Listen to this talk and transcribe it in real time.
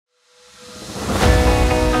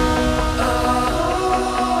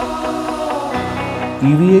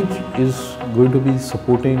EVage is going to be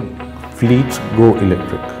supporting fleets go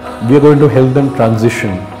electric. We are going to help them transition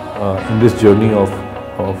in this journey of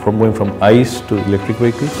from going from ICE to electric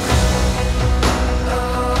vehicles.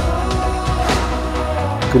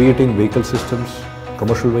 Creating vehicle systems,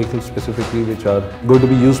 commercial vehicles specifically, which are going to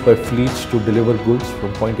be used by fleets to deliver goods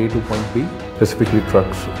from point A to point B, specifically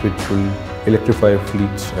trucks, which will electrify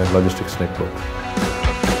fleets and logistics networks.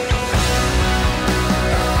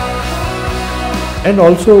 And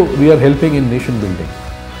also we are helping in nation building,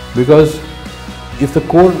 because if the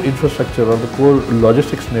core infrastructure or the core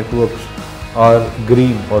logistics networks are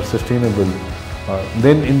green or sustainable,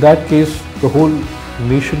 then in that case the whole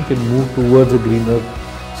nation can move towards a greener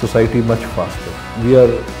society much faster. We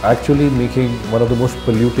are actually making one of the most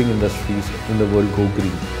polluting industries in the world go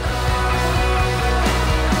green.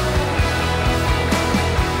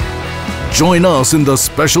 Join us in the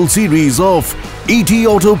special series of ET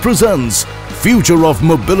Auto presents Future of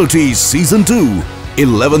Mobility Season 2,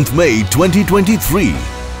 11th May 2023,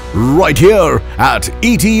 right here at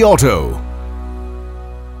ET Auto.